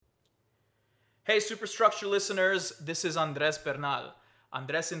Hey, Superstructure listeners, this is Andres Bernal,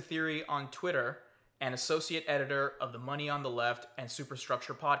 Andres in Theory on Twitter, and associate editor of the Money on the Left and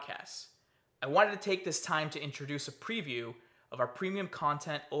Superstructure podcasts. I wanted to take this time to introduce a preview of our premium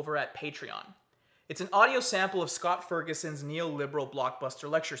content over at Patreon. It's an audio sample of Scott Ferguson's neoliberal blockbuster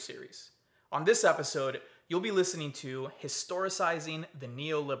lecture series. On this episode, you'll be listening to Historicizing the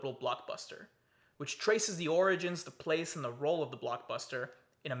Neoliberal Blockbuster, which traces the origins, the place, and the role of the blockbuster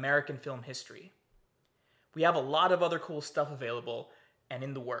in American film history. We have a lot of other cool stuff available and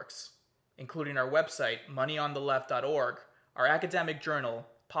in the works, including our website, moneyontheleft.org, our academic journal,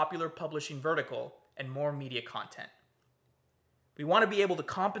 popular publishing vertical, and more media content. We want to be able to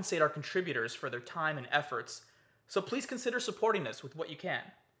compensate our contributors for their time and efforts, so please consider supporting us with what you can.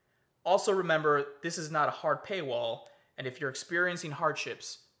 Also remember, this is not a hard paywall, and if you're experiencing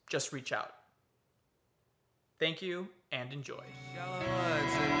hardships, just reach out. Thank you, and enjoy. Shallow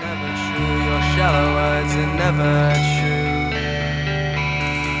words are never true. Your shallow words are never true.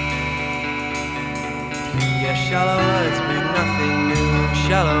 Yeah, shallow words breed nothing new.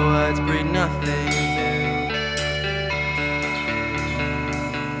 Shallow words breed nothing new.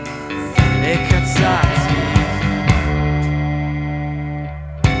 E cazzati.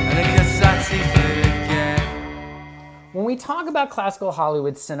 And the cazzati again. When we talk about classical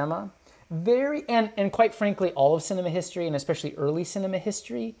Hollywood cinema, and quite frankly, all of cinema history, and especially early cinema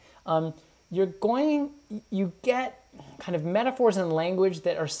history, you get kind of metaphors and language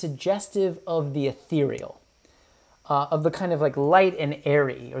that are suggestive of the ethereal, of the kind of like light and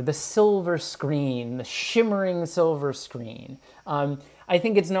airy, or the silver screen, the shimmering silver screen. I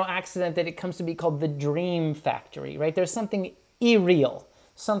think it's no accident that it comes to be called the dream factory, right? There's something irreal,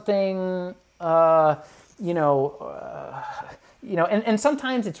 something, and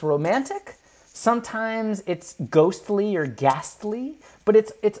sometimes it's romantic, sometimes it's ghostly or ghastly, but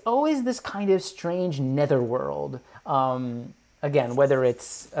it's always this kind of strange netherworld. Again, whether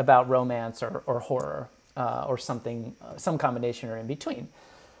it's about romance or horror or something, some combination or in between.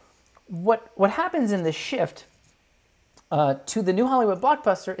 What happens in this shift to the new Hollywood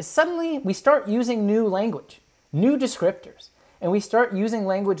blockbuster is suddenly we start using new language, new descriptors, and we start using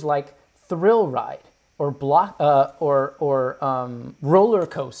language like thrill ride, or roller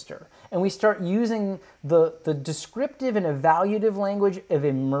coaster, and we start using the descriptive and evaluative language of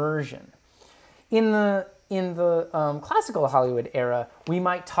immersion. In the classical Hollywood era, we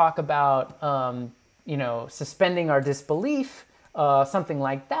might talk about suspending our disbelief, something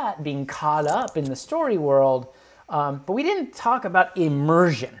like that, being caught up in the story world, but we didn't talk about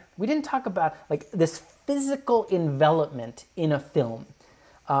immersion. We didn't talk about like this physical envelopment in a film,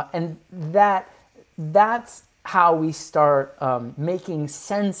 and that's how we start making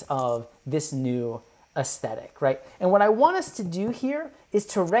sense of this new aesthetic, right? And what I want us to do here is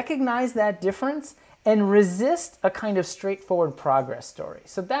to recognize that difference and resist a kind of straightforward progress story.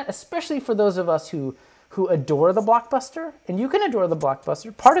 So that, especially for those of us who adore the blockbuster, and you can adore the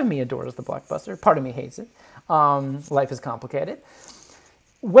blockbuster. Part of me adores the blockbuster. Part of me hates it. Life is complicated.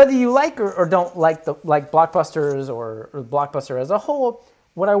 Whether you like or don't like blockbusters or blockbuster as a whole,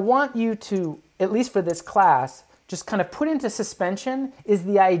 what I want you to, at least for this class, just kind of put into suspension is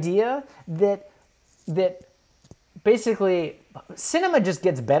the idea that basically cinema just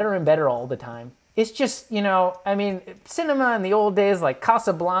gets better and better all the time. It's just, cinema in the old days like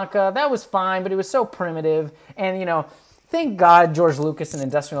Casablanca, that was fine, but it was so primitive. And, thank God George Lucas and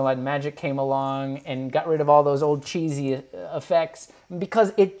Industrial Light and Magic came along and got rid of all those old cheesy effects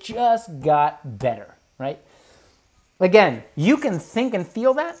because it just got better, right? Again, you can think and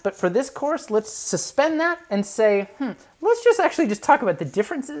feel that, but for this course, let's suspend that and say, let's just talk about the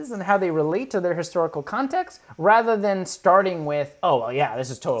differences and how they relate to their historical context, rather than starting with, oh, well, yeah, this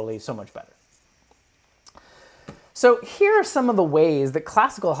is totally so much better. So here are some of the ways that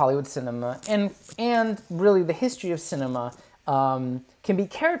classical Hollywood cinema and really the history of cinema can be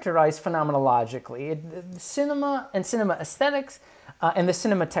characterized phenomenologically. Cinema and cinema aesthetics and the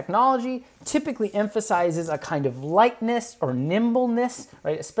cinema technology typically emphasizes a kind of lightness or nimbleness,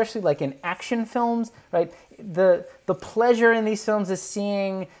 right? Especially like in action films, right? The pleasure in these films is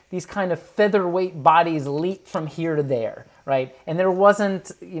seeing these kind of featherweight bodies leap from here to there, right? And there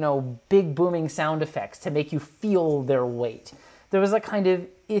wasn't, big booming sound effects to make you feel their weight. There was a kind of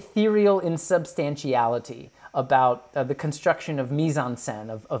ethereal insubstantiality about the construction of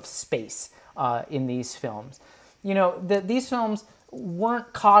mise-en-scène, of space in these films. These films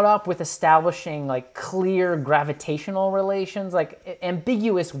weren't caught up with establishing like clear gravitational relations, like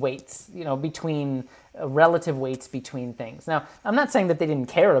ambiguous weights, between relative weights between things. Now, I'm not saying that they didn't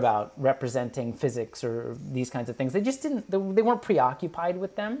care about representing physics or these kinds of things. They just didn't, they weren't preoccupied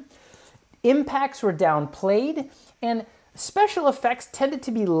with them. Impacts were downplayed, and special effects tended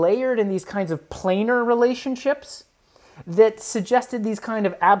to be layered in these kinds of planar relationships that suggested these kind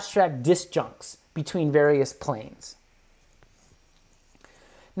of abstract disjuncts between various planes.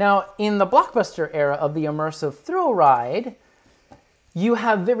 Now, in the blockbuster era of the immersive thrill ride, you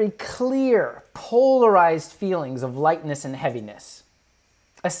have very clear, polarized feelings of lightness and heaviness.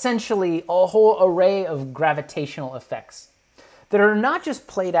 Essentially, a whole array of gravitational effects that are not just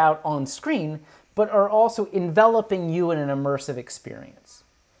played out on screen, but are also enveloping you in an immersive experience.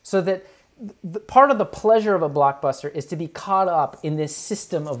 So that part of the pleasure of a blockbuster is to be caught up in this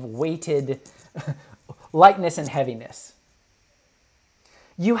system of weighted lightness and heaviness.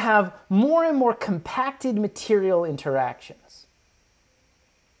 You have more and more compacted material interactions,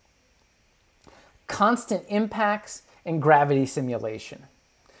 constant impacts, and gravity simulation.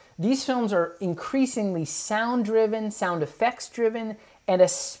 These films are increasingly sound-driven, sound effects-driven, and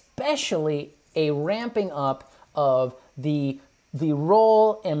especially a ramping up of the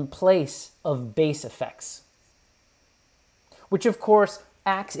role and place of bass effects, which of course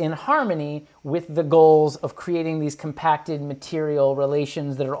acts in harmony with the goals of creating these compacted material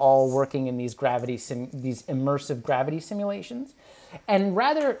relations that are all working in these these immersive gravity simulations. And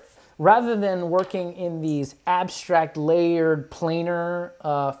rather than working in these abstract, layered,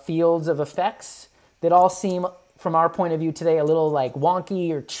 planar fields of effects that all seem, from our point of view today, a little like wonky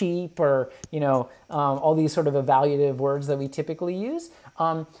or cheap, or all these sort of evaluative words that we typically use,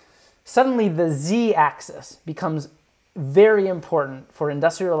 suddenly the Z-axis becomes very important for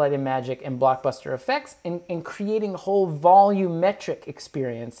industrial light and magic and blockbuster effects in creating whole volumetric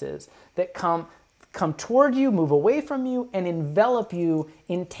experiences that come toward you, move away from you, and envelop you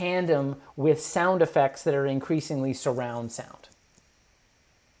in tandem with sound effects that are increasingly surround sound.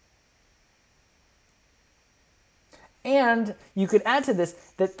 And you could add to this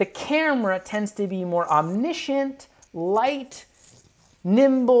that the camera tends to be more omniscient, light,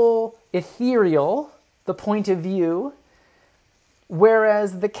 nimble, ethereal, the point of view,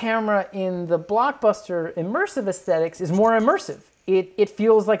 whereas the camera in the blockbuster immersive aesthetics is more immersive. It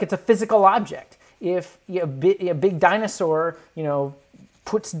feels like it's a physical object. If a big dinosaur,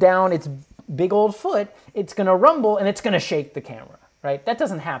 puts down its big old foot, it's going to rumble and it's going to shake the camera, right? That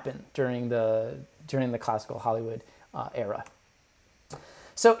doesn't happen during the classical Hollywood era.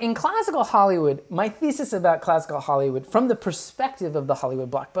 So in classical Hollywood, my thesis about classical Hollywood from the perspective of the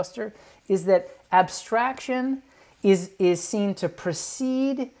Hollywood blockbuster is that abstraction is seen to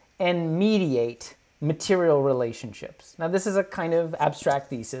precede and mediate material relationships. Now, this is a kind of abstract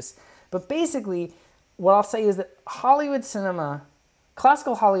thesis, but basically what I'll say is that Hollywood cinema,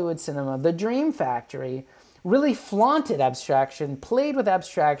 classical Hollywood cinema, the Dream Factory, really flaunted abstraction, played with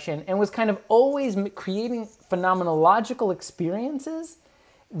abstraction, and was kind of always creating phenomenological experiences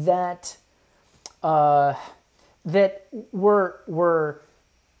that were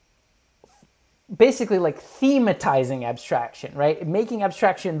basically like thematizing abstraction, right? Making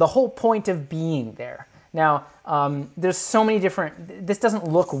abstraction the whole point of being there. Now, there's so many different, this doesn't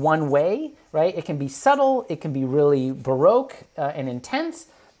look one way, right? It can be subtle, it can be really Baroque and intense.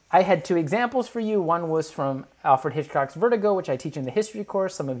 I had two examples for you. One was from Alfred Hitchcock's Vertigo, which I teach in the history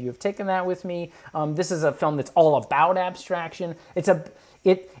course. Some of you have taken that with me. This is a film that's all about abstraction. It's an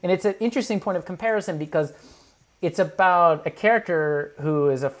interesting point of comparison because it's about a character who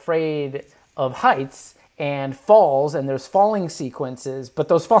is afraid of heights and falls, and there's falling sequences, but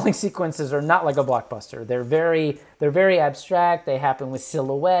those falling sequences are not like a blockbuster. They're very abstract. They happen with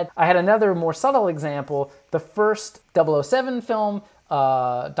silhouette. I had another more subtle example, the first 007 film,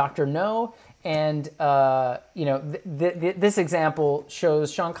 Dr. No, and this example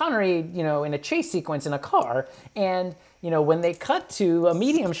shows Sean Connery, in a chase sequence in a car, and when they cut to a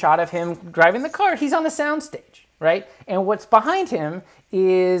medium shot of him driving the car, he's on the soundstage, right? And what's behind him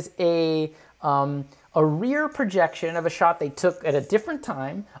is a rear projection of a shot they took at a different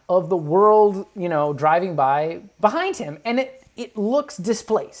time of the world, driving by behind him, and it looks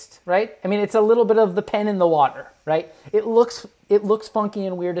displaced, right? I mean, it's a little bit of the pen in the water, right? It looks funky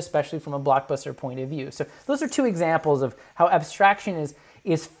and weird, especially from a blockbuster point of view. So those are two examples of how abstraction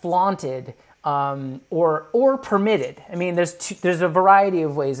is flaunted or permitted. I mean, there's a variety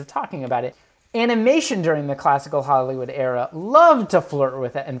of ways of talking about it. Animation during the classical Hollywood era loved to flirt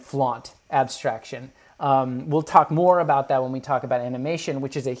with it and flaunt abstraction. We'll talk more about that when we talk about animation,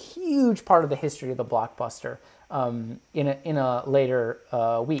 which is a huge part of the history of the blockbuster in a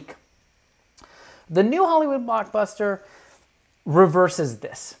later week. The new Hollywood blockbuster reverses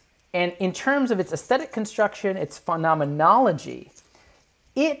this. And in terms of its aesthetic construction, its phenomenology,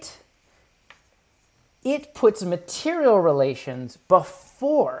 it puts material relations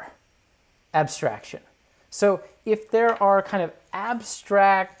before abstraction. So if there are kind of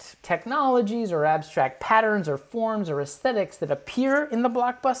abstract technologies or abstract patterns or forms or aesthetics that appear in the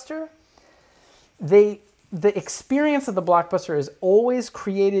blockbuster, the experience of the blockbuster is always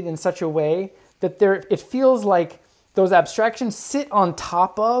created in such a way that it feels like those abstractions sit on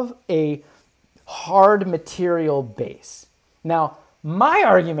top of a hard material base. Now, my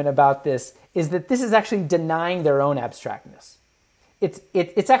argument about this is that this is actually denying their own abstractness.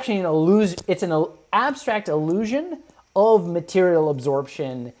 It's actually an illusion. It's an abstract illusion of material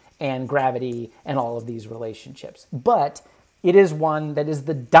absorption and gravity and all of these relationships. But it is one that is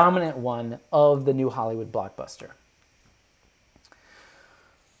the dominant one of the new Hollywood blockbuster.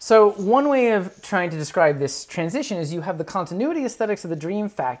 So one way of trying to describe this transition is you have the continuity aesthetics of the Dream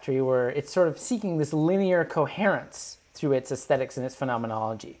Factory, where it's sort of seeking this linear coherence through its aesthetics and its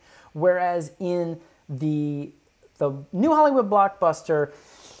phenomenology. Whereas in the new Hollywood blockbuster,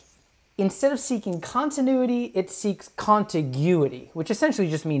 instead of seeking continuity, it seeks contiguity, which essentially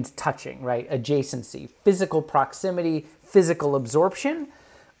just means touching, right? Adjacency, physical proximity, physical absorption.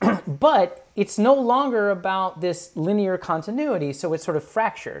 But it's no longer about this linear continuity, so it's sort of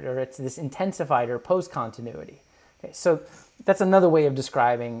fractured, or it's this intensified or post-continuity. Okay, so that's another way of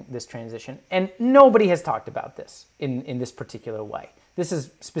describing this transition. And nobody has talked about this in this particular way. This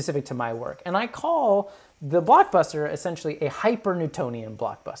is specific to my work. And I call the blockbuster essentially a hyper-Newtonian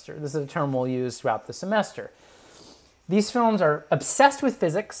blockbuster. This is a term we'll use throughout the semester. These films are obsessed with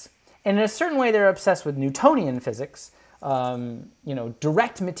physics, and in a certain way they're obsessed with Newtonian physics.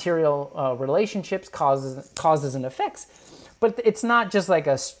 Direct material relationships, causes and effects. But it's not just like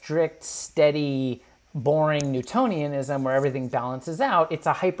a strict, steady, boring Newtonianism where everything balances out. It's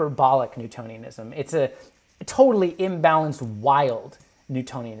a hyperbolic Newtonianism. It's a totally imbalanced, wild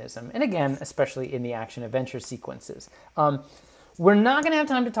Newtonianism. And again, especially in the action-adventure sequences. We're not going to have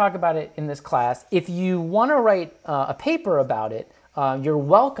time to talk about it in this class. If you want to write a paper about it, you're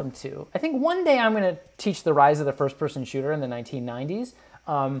welcome to. I think one day I'm going to teach the rise of the first-person shooter in the 1990s.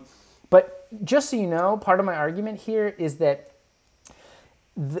 But just so you know, part of my argument here is that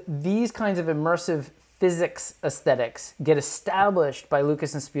these kinds of immersive physics aesthetics get established by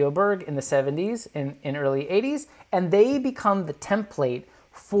Lucas and Spielberg in the 70s and early 80s, and they become the template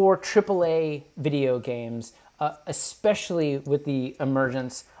for AAA video games, especially with the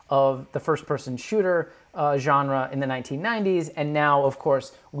emergence of the first-person shooter genre in the 1990s, and now, of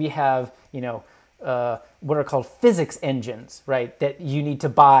course, we have what are called physics engines, right? That you need to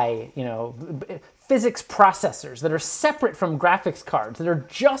buy, physics processors that are separate from graphics cards that are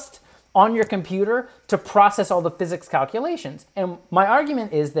just on your computer to process all the physics calculations. And my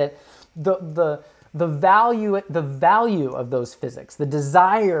argument is that the value of those physics, the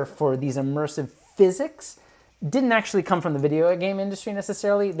desire for these immersive physics, didn't actually come from the video game industry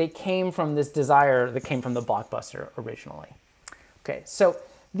necessarily. They came from this desire that came from the blockbuster originally. Okay, so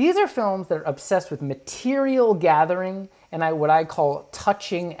these are films that are obsessed with material gathering and what I call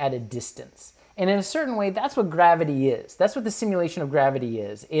touching at a distance. And in a certain way, that's what gravity is. That's what the simulation of gravity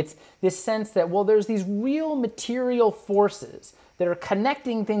is. It's this sense that, well, there's these real material forces that are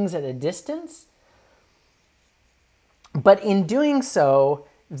connecting things at a distance, but in doing so,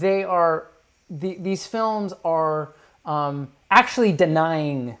 these films are actually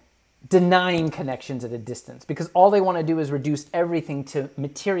denying connections at a distance, because all they want to do is reduce everything to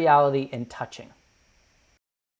materiality and touching.